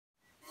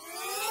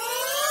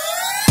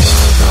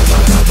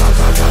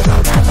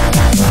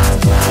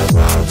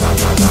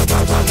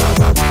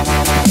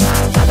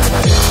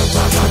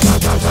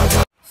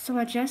So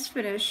I just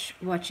finished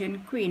watching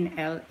Queen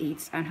L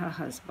Eats and her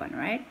husband,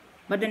 right?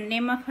 But the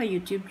name of her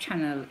YouTube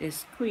channel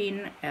is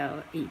Queen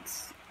L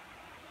Eats.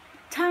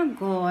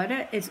 Thank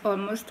God it's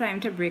almost time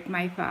to break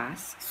my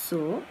fast.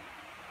 So,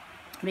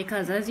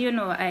 because as you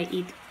know, I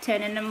eat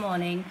 10 in the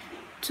morning,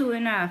 2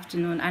 in the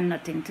afternoon, and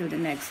nothing till the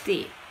next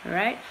day,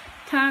 right?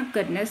 Thank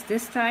goodness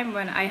this time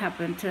when I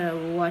happened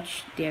to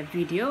watch their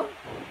video,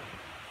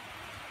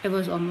 it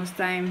was almost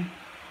time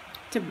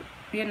to,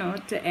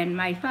 to end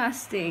my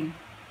fasting.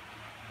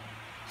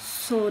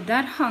 So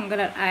that hunger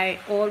that I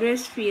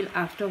always feel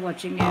after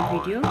watching their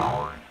video,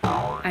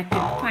 I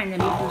could finally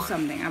do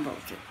something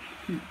about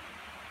it.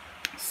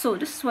 So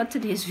this is what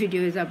today's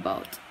video is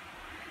about.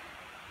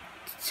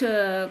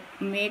 To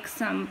make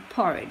some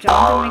porridge.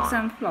 I want to make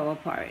some flour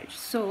porridge.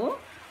 So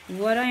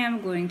what I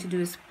am going to do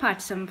is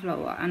patch some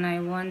flour, and I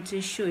want to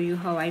show you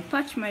how I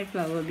patch my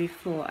flour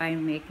before I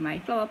make my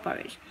flour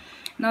porridge.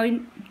 Now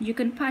you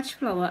can patch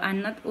flour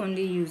and not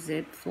only use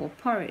it for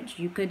porridge,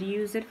 you could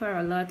use it for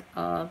a lot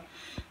of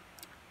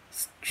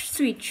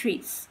sweet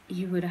treats.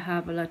 You would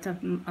have a lot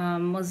of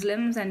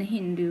Muslims and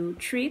Hindu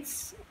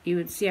treats you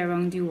would see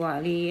around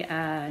Diwali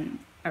and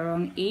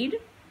around Eid,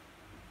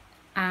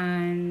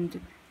 and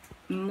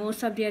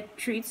most of their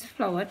treats,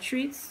 flour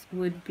treats,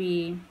 would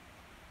be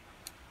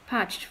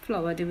patched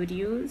flour they would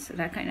use,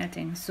 that kind of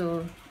thing.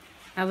 So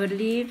I would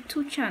leave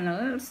 2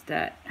 channels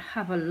that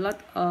have a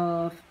lot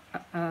of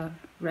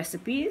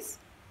recipes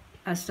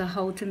as to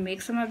how to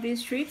make some of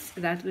these treats.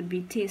 That would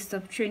be Taste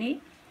of Trini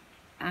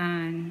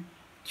and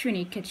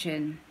Trini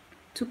Kitchen,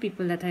 2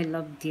 people that I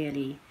love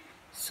dearly.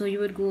 So you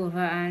would go over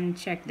and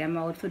check them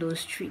out for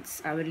those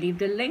treats. I will leave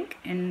the link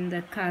in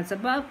the cards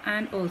above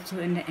and also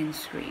in the end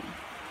screen.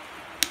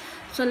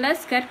 So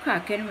let's get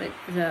cracking with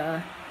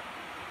the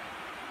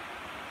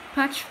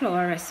patch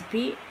flour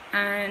recipe.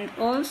 And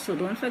also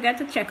don't forget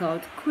to check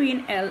out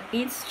Queen L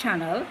Eats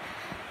channel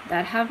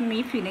that have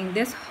me feeling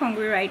this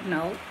hungry right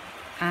now.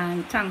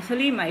 And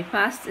thankfully my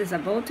fast is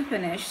about to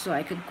finish, so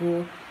I could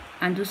go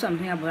and do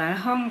something about that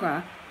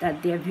hunger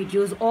that their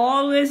videos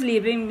always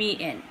leaving me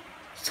in.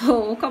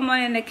 So come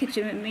on in the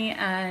kitchen with me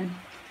and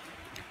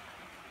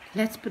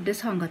let's put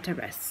this hunger to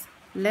rest.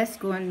 Let's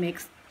go and make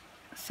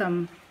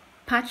some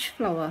patch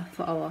flour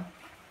for our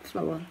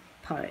flour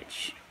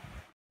porridge.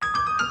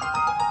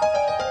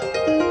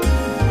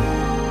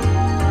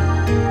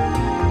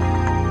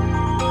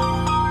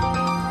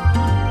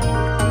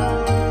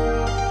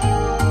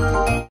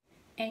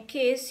 In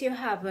case you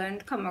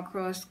haven't come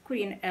across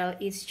Queen L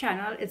Eats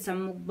channel, it's a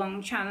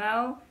mukbang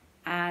channel,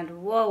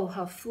 and wow,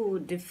 her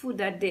food, the food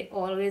that they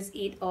always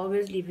eat,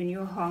 always leaving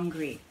you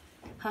hungry.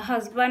 Her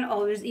husband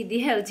always eat the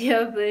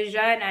healthier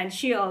version, and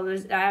she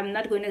always, I'm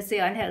not going to say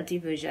unhealthy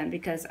version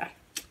because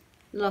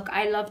look,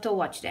 I love to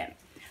watch them,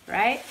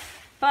 right?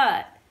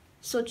 But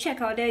so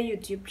check out their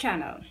YouTube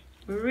channel.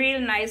 Real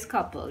nice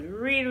couple,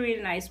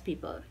 real nice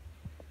people.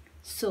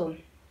 So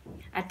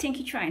I think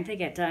he's trying to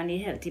get her on the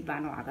healthy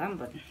bandwagon,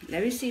 but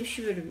let me see if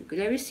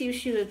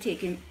she will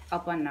take him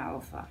up on our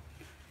offer.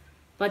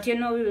 But we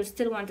will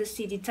still want to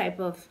see the type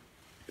of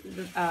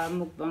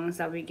mukbangs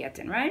that we're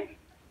getting, right?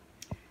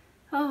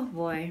 Oh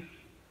boy.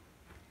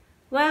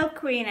 Well,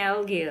 Queen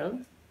L Gill,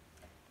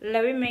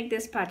 let me make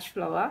this patch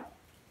flour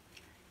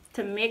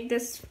to make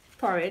this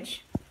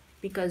porridge,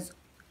 because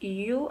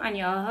you and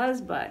your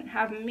husband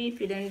have me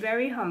feeling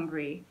very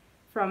hungry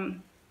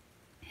from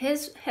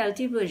his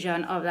healthy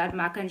version of that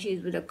mac and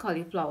cheese with the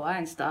cauliflower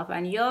and stuff,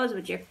 and yours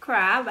with your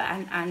crab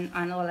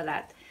and all of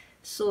that.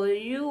 So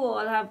you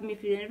all have me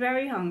feeling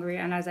very hungry,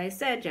 and as I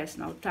said just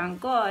now,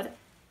 thank God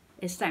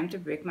it's time to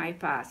break my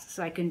fast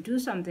so I can do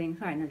something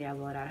finally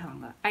about that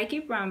hunger. I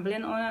keep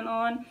rambling on and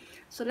on,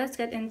 so let's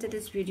get into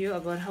this video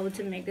about how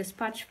to make this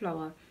patch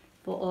flour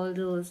for all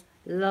those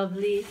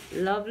lovely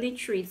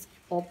treats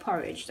or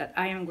porridge that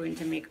I am going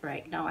to make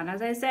right now. And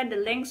as I said, the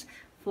links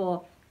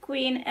for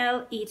Queen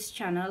L Eats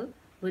channel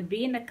would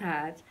be in the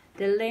cards.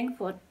 The link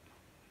for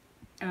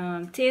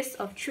Taste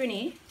of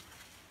Trini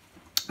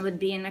would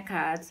be in the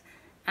cards,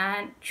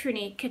 and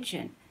Trini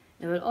Kitchen.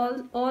 They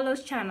will all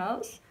those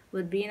channels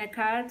would be in the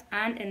cards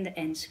and in the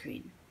end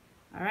screen.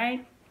 All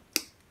right,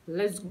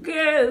 let's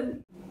go.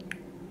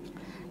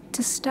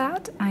 To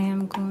start, I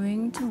am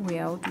going to weigh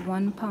out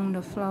 1 pound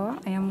of flour.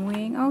 I am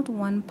weighing out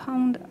 1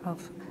 pound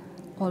of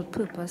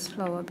all-purpose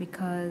flour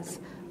because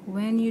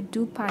when you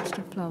do patch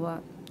the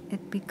flour,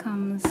 it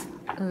becomes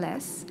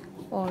less.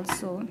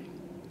 Also,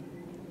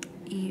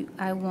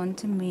 I want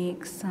to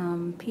make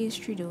some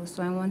pastry dough,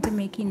 so I want to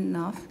make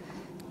enough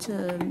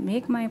to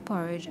make my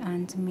porridge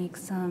and to make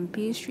some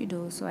pastry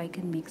dough so I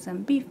can make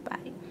some beef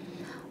pie.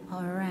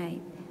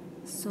 Alright,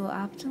 so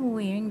after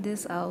weighing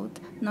this out,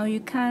 now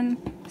you can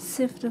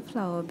sift the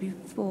flour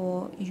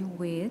before you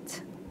weigh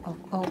it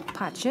or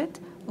patch it,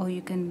 or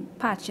you can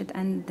patch it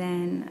and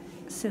then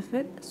sift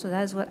it. So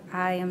that's what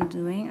I am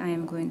doing. I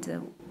am going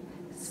to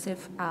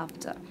sift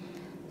after.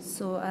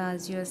 So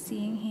as you're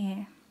seeing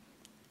here,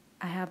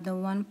 I have the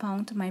 1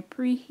 pound to my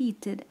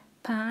preheated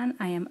pan.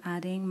 I am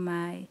adding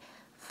my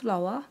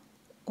flour,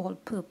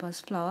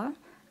 all-purpose flour,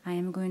 I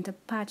am going to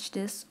patch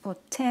this for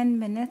 10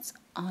 minutes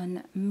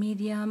on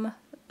medium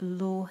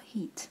low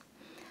heat.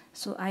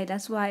 So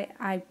that's why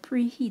I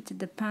preheated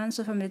the pan,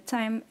 so from the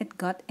time it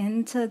got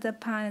into the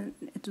pan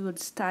it would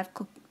start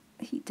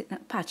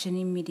patching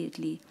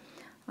immediately.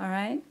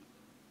 Alright,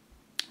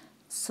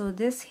 so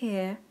this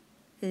here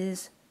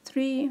is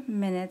 3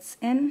 minutes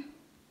in.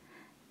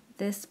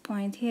 This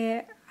point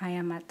here I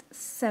am at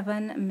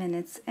 7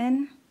 minutes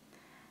in,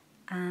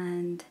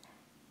 and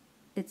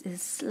it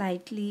is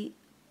slightly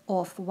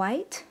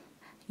off-white.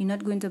 You're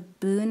not going to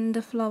burn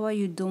the flour.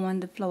 You don't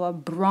want the flour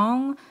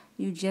brown.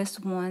 You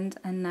just want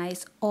a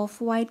nice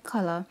off-white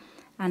color,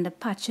 and the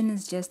patching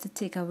is just to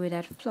take away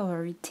that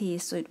floury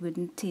taste, so it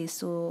wouldn't taste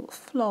so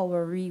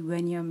floury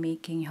when you're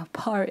making your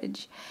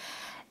porridge.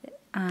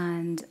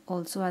 And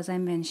also, as I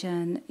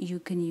mentioned, you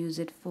can use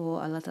it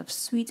for a lot of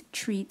sweet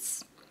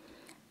treats.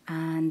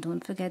 And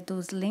don't forget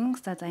those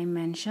links that I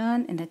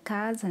mentioned in the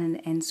cards and in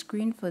the end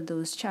screen for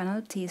those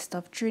channels, Taste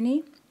of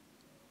Trini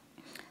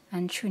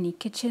and Trini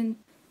Kitchen.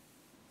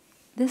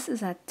 This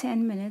is at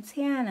 10 minutes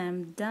here, and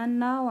I'm done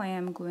now. I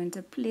am going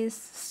to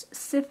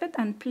sift it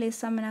and place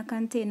some in a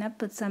container,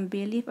 put some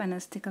bay leaf and a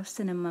stick of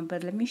cinnamon.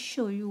 But let me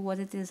show you what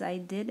it is I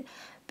did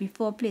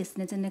before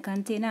placing it in the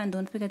container. And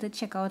don't forget to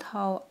check out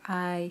how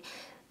I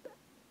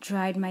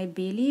dried my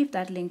bay leaf.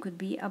 That link would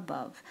be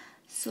above.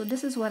 So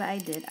this is what I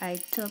did. I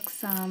took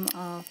some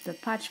of the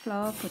patch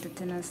flour, put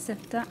it in a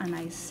sifter, and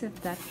I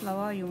sift that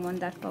flour. You want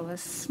that flour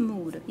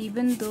smooth.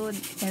 Even though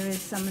there is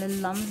some little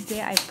lumps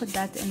there, I put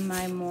that in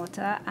my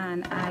mortar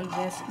and I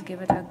just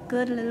give it a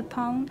good little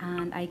pound,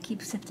 and I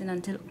keep sifting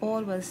until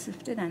all was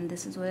sifted, and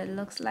this is what it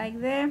looks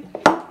like there.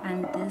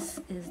 And this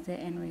is the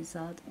end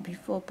result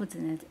before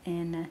putting it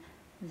in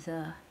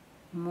the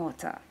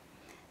mortar.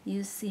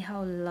 You see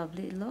how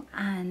lovely it looks,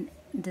 and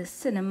the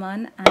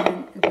cinnamon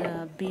and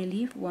the bay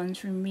leaf,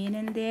 once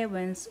remaining there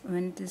when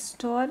it is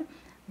stored,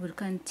 will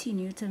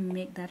continue to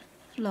make that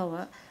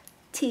flour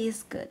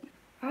taste good.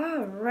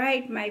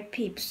 Alright my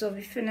peeps, so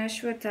we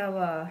finished with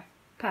our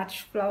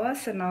patch flour,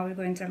 so now we're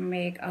going to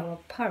make our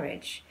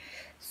porridge.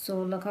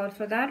 So look out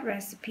for that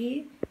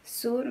recipe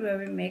soon, where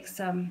we make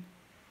some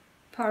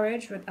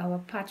porridge with our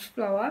patch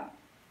flour.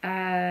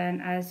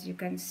 And as you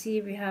can see,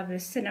 we have the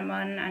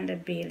cinnamon and the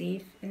bay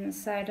leaf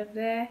inside of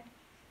there.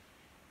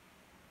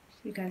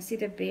 You can see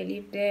the bay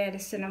leaf there, the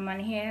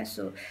cinnamon here.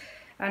 So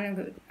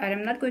I'm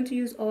not going to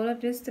use all of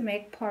this to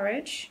make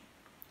porridge.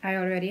 I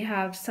already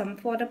have some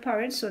for the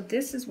porridge, so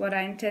this is what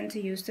I intend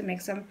to use to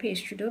make some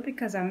pastry dough,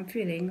 because I'm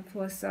feeling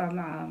for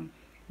some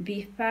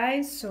beef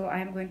pies. So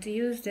I'm going to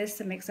use this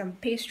to make some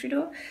pastry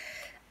dough.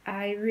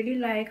 I really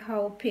like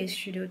how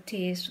pastry dough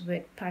tastes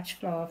with patch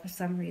flour for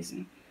some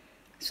reason.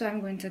 So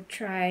I'm going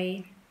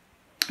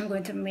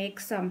to make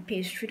some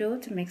pastry dough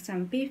to make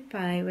some beef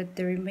pie with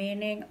the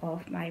remaining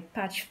of my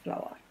patch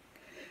flour.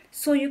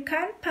 So you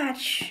can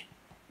patch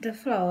the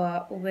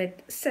flour with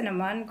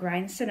cinnamon,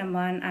 grind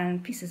cinnamon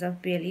and pieces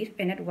of bay leaf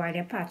in it while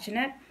you're patching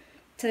it,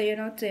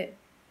 to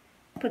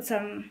put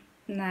some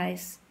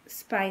nice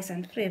spice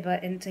and flavor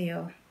into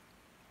your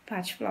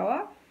patch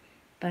flour.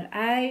 But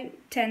I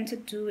tend to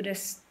do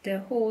the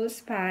whole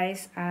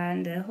spice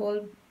and the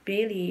whole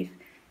bay leaf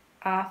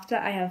after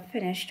I have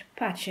finished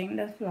patching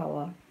the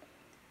flour,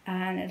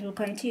 and it will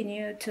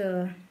continue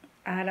to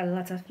add a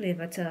lot of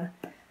flavor to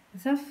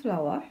the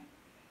flour.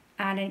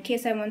 And in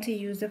case I want to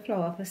use the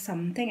flour for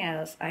something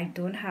else, I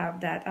don't have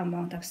that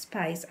amount of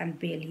spice and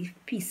bay leaf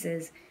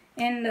pieces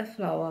in the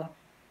flour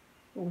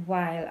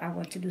while I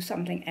want to do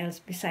something else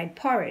beside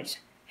porridge.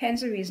 Hence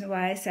the reason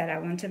why I said I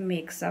want to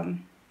make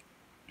some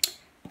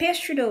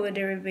pastry dough with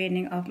the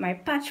remaining of my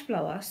patch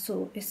flour.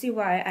 So you see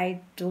why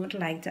I don't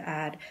like to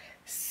add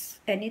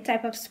any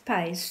type of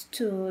spice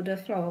to the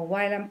flour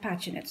while I'm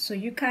patching it. So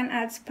you can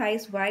add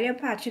spice while you're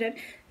patching it.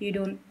 You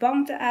don't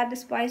bound to add the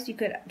spice. You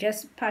could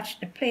just patch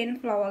the plain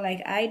flour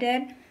like I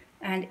did,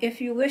 and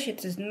if you wish,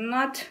 it is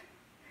not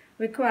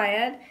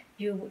required,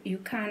 you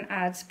can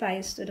add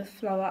spice to the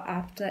flour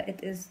after it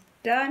is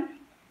done,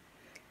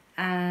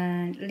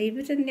 and leave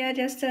it in there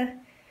just to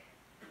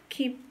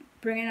keep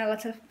bringing a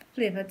lot of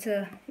flavor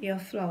to your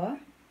flour.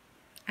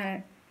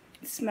 And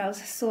it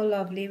smells so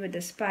lovely with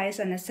the spice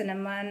and the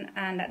cinnamon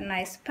and that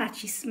nice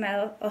patchy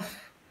smell. Oh,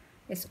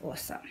 it's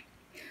awesome.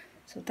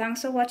 So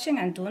thanks for watching,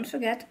 and don't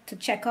forget to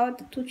check out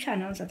the 2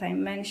 channels that I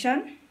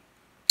mentioned.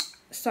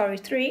 Sorry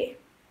 3,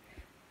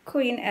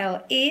 Queen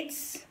L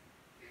Eats,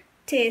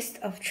 Taste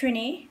of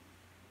Trini,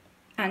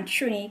 and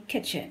Trini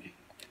Kitchen.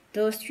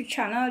 Those 3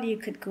 channels you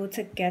could go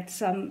to get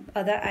some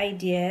other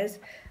ideas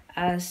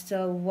as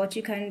to what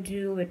you can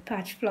do with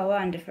patch flour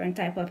and different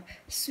type of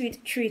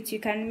sweet treats you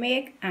can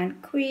make.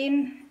 And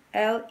Queen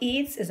L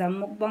Eats is a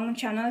mukbang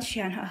channel. She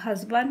and her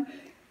husband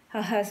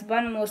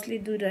mostly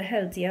do the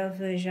healthier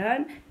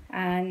version,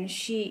 and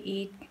she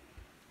eat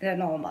the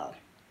normal.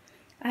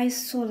 I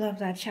so love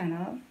that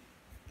channel.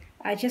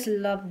 I just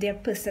love their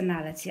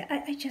personality.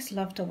 I just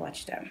love to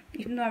watch them,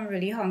 even though I'm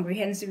really hungry,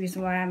 hence the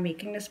reason why I'm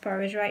making this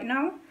porridge right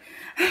now.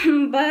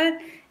 But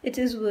it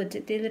is worth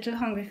it. The little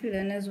hungry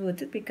feeling is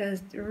worth it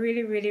because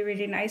really, really,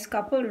 really nice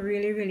couple,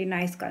 really, really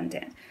nice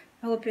content.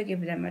 I hope you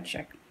give them a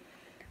check.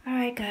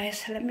 Alright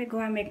guys, let me go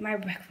and make my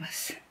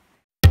breakfast.